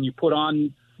and you put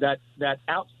on that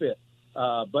outfit.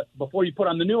 But before you put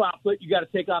on the new outfit, you got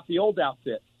to take off the old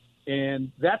outfit.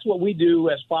 And that's what we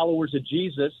do as followers of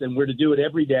Jesus, and we're to do it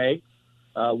every day.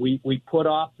 We put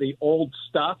off the old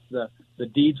stuff, the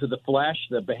deeds of the flesh,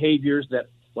 the behaviors that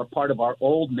were part of our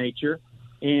old nature,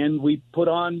 and we put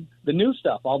on the new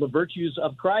stuff, all the virtues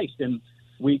of Christ. And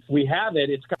we have it.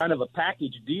 It's kind of a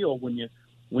package deal. When you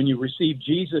receive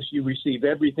Jesus, you receive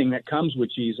everything that comes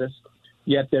with Jesus.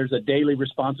 Yet there's a daily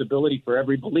responsibility for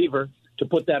every believer to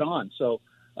put that on. So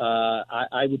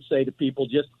I would say to people,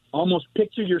 just almost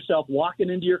picture yourself walking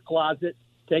into your closet,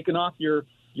 taking off your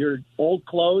old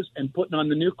clothes and putting on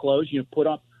the new clothes. I'm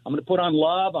going to put on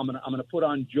love. I'm going to put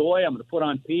on joy. I'm going to put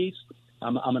on peace.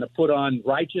 I'm going to put on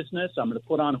righteousness. I'm going to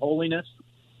put on holiness.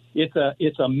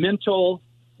 It's a mental,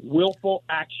 willful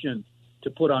action to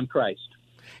put on Christ.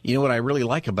 You know what I really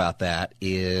like about that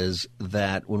is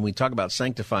that when we talk about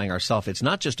sanctifying ourselves, it's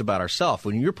not just about ourselves.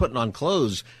 When you're putting on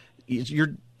clothes,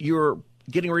 you're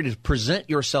getting ready to present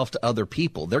yourself to other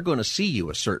people. They're going to see you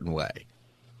a certain way.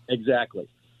 Exactly.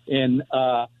 And,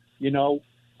 I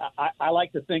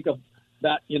like to think of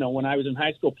that, when I was in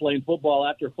high school playing football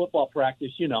after football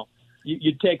practice,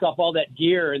 you'd take off all that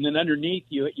gear, and then underneath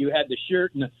you had the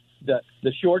shirt and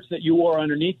the shorts that you wore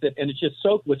underneath it, and it's just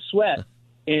soaked with sweat.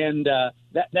 And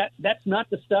that's not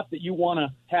the stuff that you want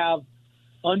to have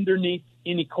underneath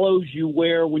any clothes you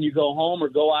wear when you go home or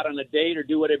go out on a date or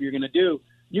do whatever you're going to do.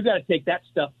 You got to take that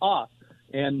stuff off.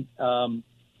 And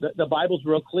the Bible's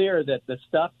real clear that the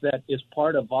stuff that is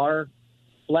part of our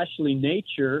fleshly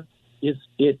nature it's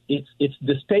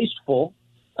distasteful.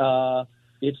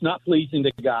 It's not pleasing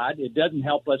to God. It doesn't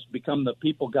help us become the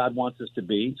people God wants us to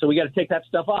be. So we got to take that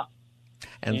stuff off.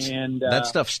 And that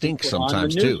stuff stinks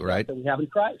sometimes too, right? That we have in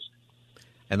Christ.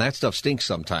 And that stuff stinks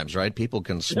sometimes, right? People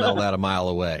can smell that a mile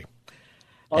away.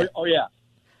 Oh yeah.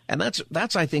 And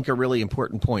that's I think a really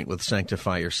important point with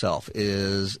Sanctify Yourself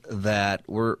is that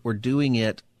we're doing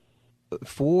it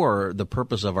for the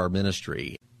purpose of our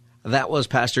ministry. That was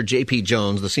Pastor J.P.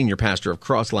 Jones, the senior pastor of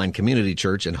Crossline Community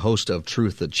Church and host of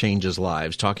Truth That Changes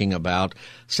Lives, talking about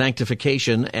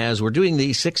sanctification as we're doing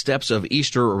the 6 Steps of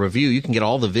Easter Review. You can get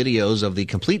all the videos of the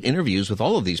complete interviews with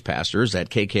all of these pastors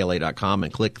at kkla.com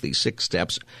and click the 6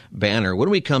 Steps banner. When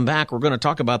we come back, we're going to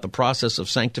talk about the process of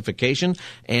sanctification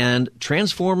and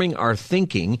transforming our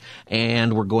thinking,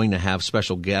 and we're going to have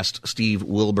special guest Steve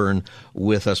Wilburn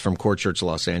with us from Core Church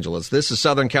Los Angeles. This is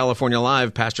Southern California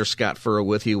Live. Pastor Scott Furrow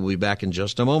with you. We'll be back in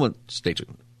just a moment. Stay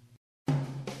tuned.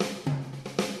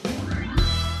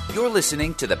 You're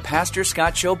listening to the Pastor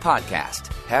Scott Show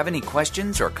podcast. Have any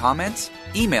questions or comments?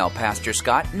 Email Pastor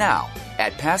Scott now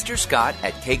at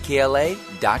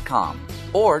pastorscott@kkla.com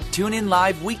or tune in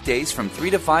live weekdays from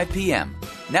 3 to 5 p.m.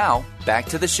 Now, back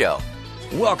to the show.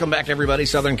 Welcome back, everybody.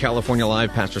 Southern California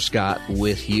Live. Pastor Scott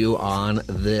with you on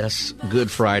this Good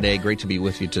Friday. Great to be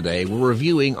with you today. We're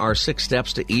reviewing our 6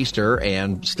 steps to Easter,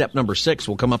 and step number 6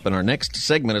 will come up in our next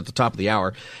segment at the top of the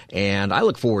hour, and I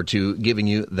look forward to giving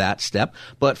you that step.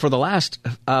 But for the last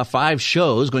 5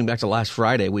 shows, going back to last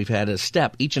Friday, we've had a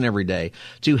step each and every day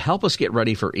to help us get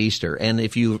ready for Easter. And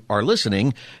if you are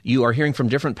listening, you are hearing from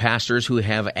different pastors who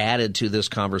have added to this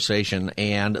conversation,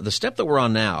 and the step that we're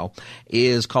on now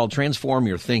is called Transform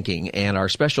Your Thinking, and our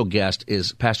special guest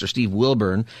is Pastor Steve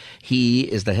Wilburn. He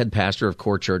is the head pastor of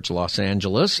Core Church Los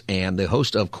Angeles and the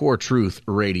host of Core Truth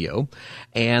Radio.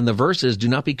 And the verse is, do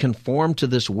not be conformed to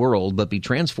this world, but be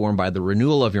transformed by the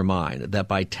renewal of your mind, that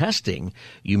by testing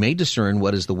you may discern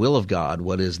what is the will of God,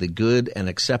 what is the good and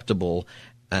acceptable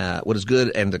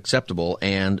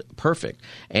and perfect.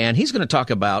 And he's going to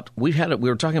talk about, we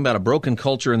were talking about a broken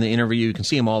culture in the interview. You can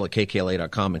see them all at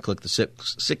kkla.com and click the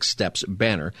 6 Steps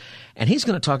banner. And he's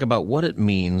going to talk about what it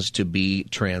means to be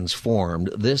transformed.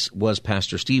 This was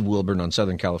Pastor Steve Wilburn on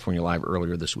Southern California Live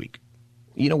earlier this week.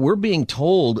 You know, we're being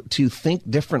told to think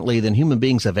differently than human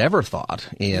beings have ever thought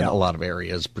in a lot of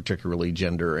areas, particularly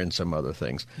gender and some other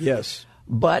things. Yes.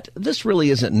 But this really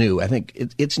isn't new. I think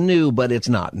it's new, but it's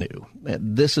not new.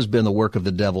 This has been the work of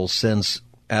the devil since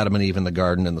Adam and Eve in the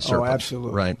garden and the serpent. Oh,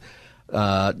 absolutely. Right.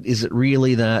 Is it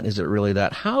really that? Is it really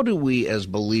that? How do we as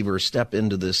believers step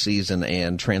into this season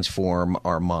and transform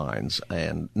our minds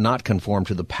and not conform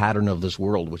to the pattern of this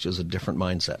world, which is a different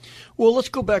mindset? Well, let's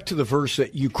go back to the verse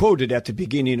that you quoted at the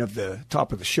beginning of the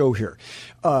top of the show here.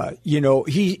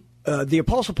 The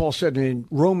Apostle Paul said in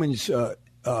Romans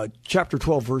chapter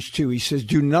 12, verse 2, he says,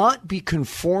 do not be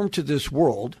conformed to this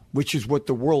world, which is what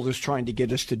the world is trying to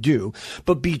get us to do,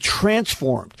 but be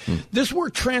transformed. This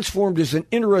word transformed is an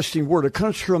interesting word. It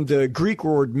comes from the Greek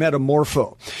word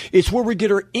metamorpho. It's where we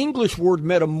get our English word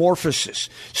metamorphosis.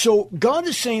 So God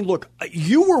is saying, look,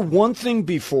 you were one thing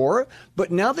before,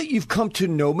 but now that you've come to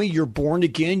know me, you're born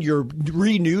again, you're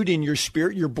renewed in your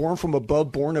spirit, you're born from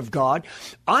above, born of God.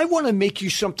 I want to make you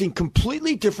something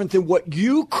completely different than what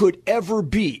you could ever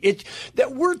be.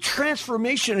 That word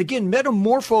transformation, again,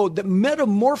 metamorphosis,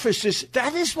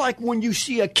 that is like when you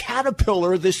see a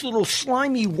caterpillar, this little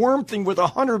slimy worm thing with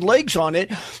 100 legs on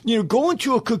it, go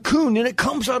into a cocoon and it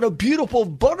comes out a beautiful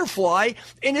butterfly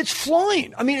and it's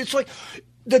flying. I mean, it's like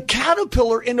the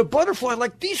caterpillar and the butterfly,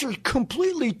 like these are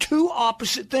completely two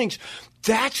opposite things.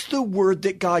 That's the word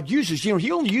that God uses. He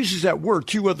only uses that word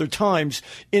 2 other times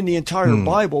in the entire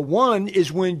Bible. One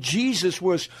is when Jesus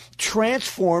was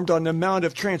transformed on the Mount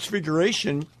of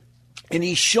Transfiguration, and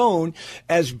he's shown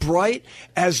as bright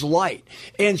as light.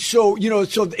 And so,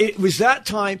 so it was that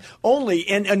time only.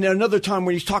 And another time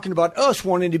when he's talking about us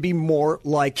wanting to be more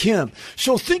like him.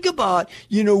 So think about,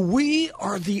 we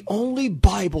are the only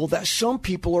Bible that some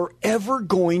people are ever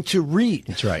going to read.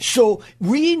 That's right. So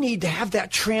we need to have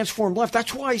that transformed life.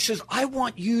 That's why he says, I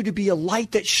want you to be a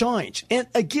light that shines. And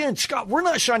again, Scott, we're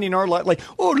not shining our light like,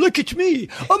 oh, look at me,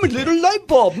 I'm a little light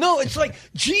bulb. No, it's like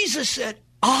Jesus said,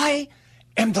 I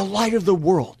am the light of the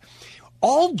world.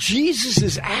 All Jesus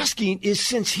is asking is,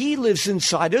 since he lives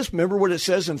inside us, remember what it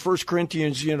says in 1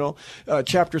 Corinthians,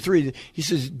 chapter 3, he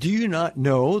says, do you not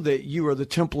know that you are the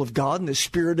temple of God and the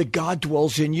Spirit of God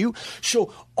dwells in you?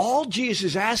 So all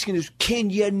Jesus is asking is, can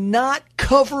you not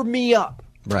cover me up?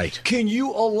 Right. Can you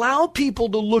allow people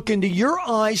to look into your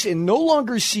eyes and no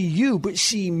longer see you, but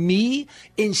see me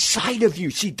inside of you?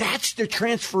 See, that's the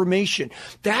transformation.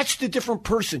 That's the different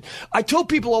person. I tell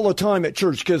people all the time at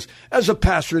church, because as a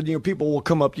pastor, people will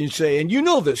come up to you and say, and you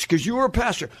know this because you were a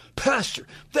pastor,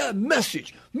 that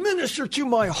message ministered to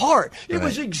my heart. It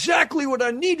was exactly what I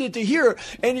needed to hear.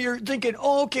 And you're thinking,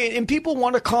 oh, okay. And people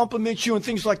want to compliment you and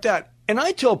things like that. And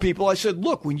I tell people, I said,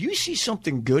 look, when you see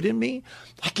something good in me,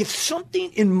 like if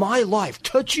something in my life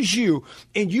touches you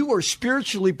and you are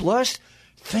spiritually blessed,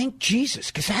 thank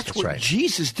Jesus, because that's what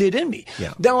Jesus did in me.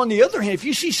 Yeah. Now, on the other hand, if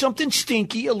you see something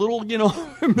stinky, a little,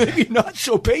 maybe not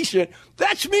so patient,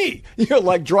 that's me.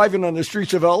 Like driving on the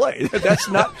streets of L.A. That's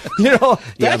not,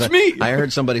 that's me. I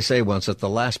heard somebody say once that the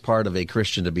last part of a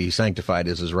Christian to be sanctified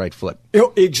is his right foot.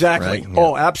 Exactly. Right? Yeah.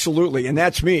 Oh, absolutely. And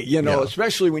that's me,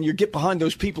 especially when you get behind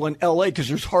those people in L.A. because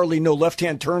there's hardly no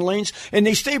left-hand turn lanes and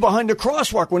they stay behind the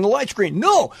crosswalk when the light's green.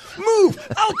 No, move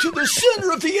out to the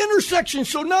center of the intersection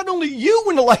so not only you,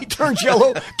 when the light turns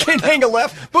yellow, can hang a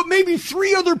left, but maybe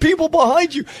 3 other people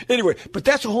behind you. Anyway, but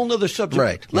that's a whole nother subject.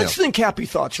 Right. Let's think happy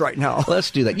thoughts right now.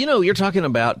 Let's do that. You're talking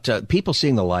about people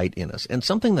seeing the light in us, and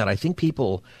something that I think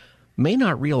people may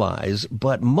not realize,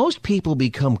 but most people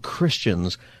become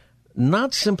Christians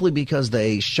not simply because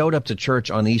they showed up to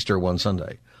church on Easter one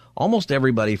Sunday. Almost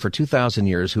everybody for 2,000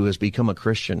 years who has became a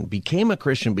Christian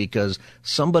because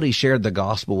somebody shared the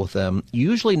gospel with them,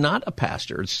 usually not a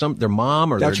pastor. It's their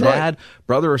mom or their dad,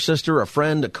 brother or sister, a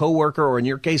friend, a coworker, or in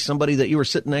your case, somebody that you were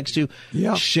sitting next to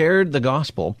shared the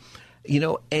gospel.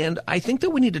 And I think that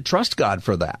we need to trust God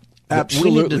for that.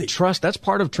 Absolutely. We need to trust. That's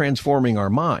part of transforming our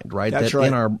mind, right? That's right.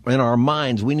 In our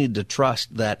minds, we need to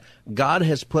trust that God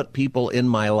has put people in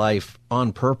my life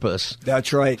on purpose.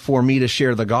 That's right. For me to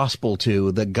share the gospel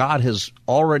to, that God has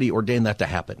already ordained that to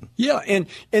happen. Yeah, and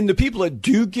the people that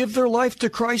do give their life to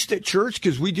Christ at church,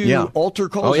 because we do altar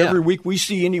calls every week. We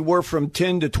see anywhere from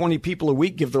 10 to 20 people a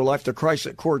week give their life to Christ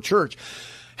at Core Church.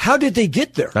 How did they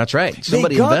get there? That's right.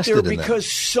 Somebody invested in there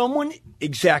because someone,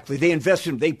 they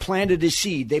invested, they planted a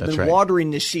seed. They've been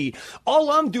watering the seed. All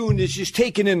I'm doing is just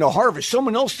taking in the harvest.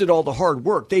 Someone else did all the hard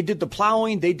work. They did the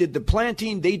plowing, they did the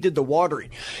planting, they did the watering.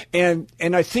 And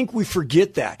I think we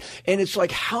forget that. And it's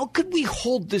like, how could we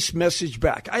hold this message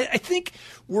back? I think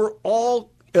we're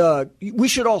all we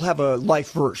should all have a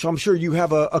life verse. I'm sure you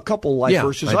have a couple life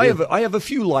verses. I have a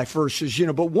few life verses,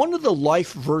 but one of the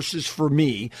life verses for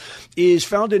me is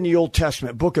found in the Old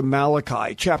Testament, book of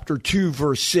Malachi, chapter 2,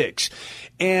 verse 6.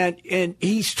 And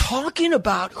he's talking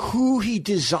about who he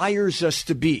desires us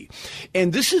to be.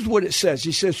 And this is what it says.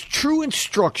 He says, true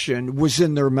instruction was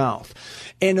in their mouth,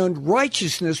 and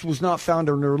unrighteousness was not found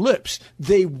on their lips.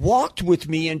 They walked with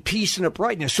me in peace and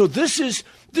uprightness. So this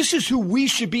is who we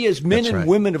should be as men and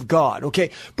women of God,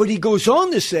 okay? But he goes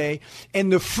on to say,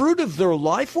 and the fruit of their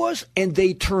life was, and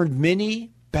they turned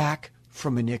many back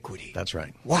from iniquity. That's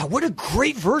right. Wow, what a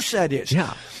great verse that is.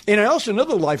 Yeah. And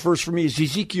another life verse for me is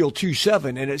Ezekiel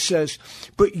 2:7, and it says,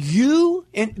 but you,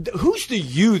 and who's the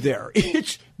you there?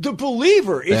 It's the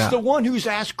believer. It's the one who's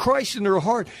asked Christ in their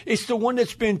heart. It's the one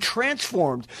that's been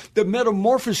transformed. The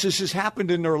metamorphosis has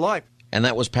happened in their life. And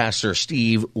that was Pastor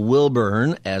Steve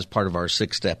Wilburn as part of our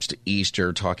 6 Steps to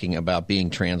Easter, talking about being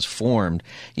transformed.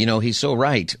 He's so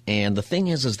right. And the thing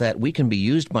is that we can be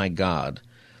used by God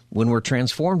when we're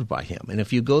transformed by him. And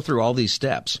if you go through all these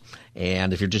steps,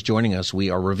 and if you're just joining us, we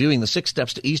are reviewing the 6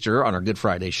 steps to Easter on our Good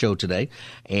Friday show today.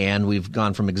 And we've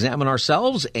gone from examine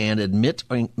ourselves and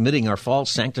admitting our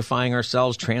faults, sanctifying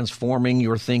ourselves, transforming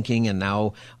your thinking. And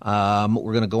now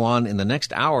we're going to go on in the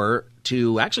next hour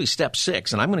to actually step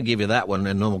 6, and I'm going to give you that one,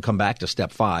 and then we'll come back to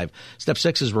step 5. Step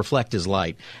 6 is reflect his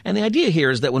light. And the idea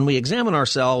here is that when we examine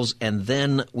ourselves and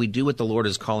then we do what the Lord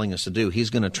is calling us to do,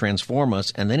 he's going to transform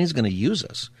us, and then he's going to use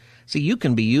us. See, you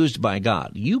can be used by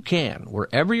God. You can,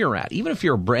 wherever you're at, even if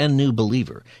you're a brand new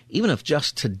believer, even if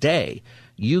just today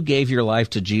you gave your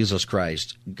life to Jesus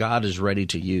Christ, God is ready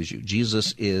to use you.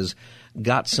 Jesus is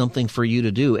got something for you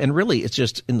to do. And really, it's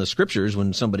just in the scriptures,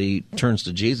 when somebody turns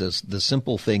to Jesus, the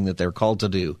simple thing that they're called to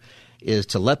do is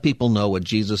to let people know what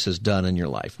Jesus has done in your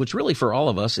life, which really for all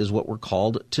of us is what we're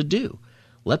called to do.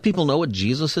 Let people know what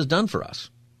Jesus has done for us.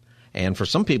 And for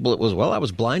some people, it was, well, I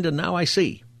was blind and now I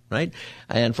see, right?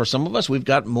 And for some of us, we've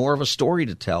got more of a story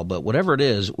to tell. But whatever it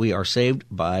is, we are saved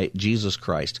by Jesus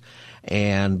Christ.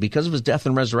 And because of his death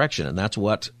and resurrection, and that's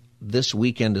what this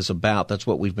weekend is about. That's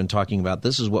what we've been talking about.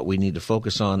 This is what we need to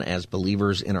focus on as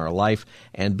believers in our life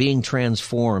and being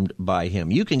transformed by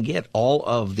him. You can get all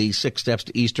of the 6 steps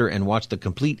to Easter and watch the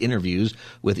complete interviews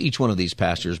with each one of these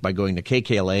pastors by going to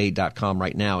kkla.com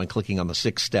right now and clicking on the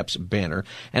 6 steps banner.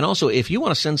 And also, if you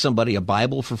want to send somebody a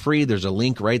Bible for free, there's a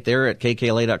link right there at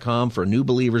kkla.com for a New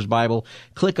Believer's Bible.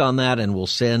 Click on that and we'll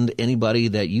send anybody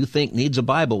that you think needs a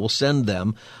Bible, we'll send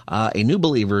them a New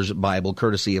Believer's Bible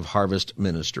courtesy of Harvest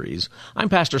Ministries. I'm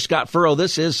Pastor Scott Furrow.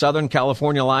 This is Southern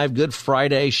California Live Good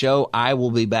Friday show. I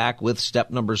will be back with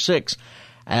step number 6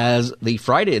 as the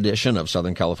Friday edition of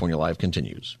Southern California Live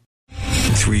continues.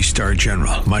 3-star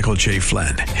General Michael J.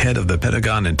 Flynn, head of the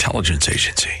Pentagon Intelligence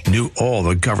Agency, knew all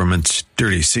the government's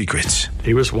dirty secrets.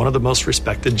 He was one of the most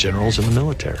respected generals in the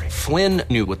military. Flynn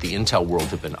knew what the intel world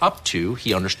had been up to.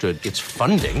 He understood its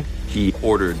funding. He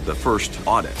ordered the first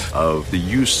audit of the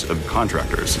use of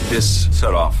contractors. This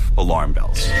set off alarm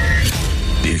bells.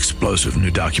 The explosive new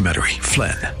documentary,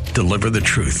 Flynn, Deliver the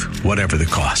Truth, Whatever the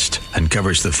Cost,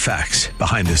 uncovers the facts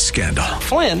behind this scandal.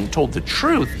 Flynn told the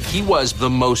truth. He was the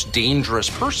most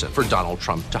dangerous person for Donald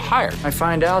Trump to hire. I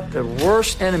find out the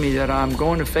worst enemy that I'm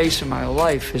going to face in my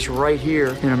life is right here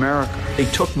in America. They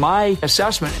took my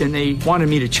assessment and they wanted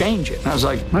me to change it. And I was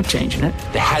like, I'm not changing it.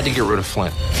 They had to get rid of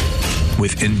Flynn.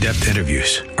 With in-depth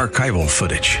interviews, archival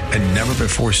footage, and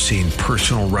never-before-seen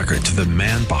personal records of the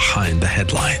man behind the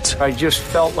headlines. I just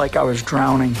felt like I was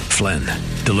drowning. Flynn,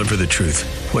 Deliver the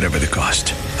Truth, Whatever the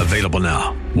Cost. Available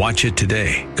now. Watch it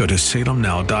today. Go to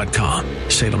salemnow.com.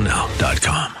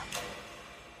 salemnow.com.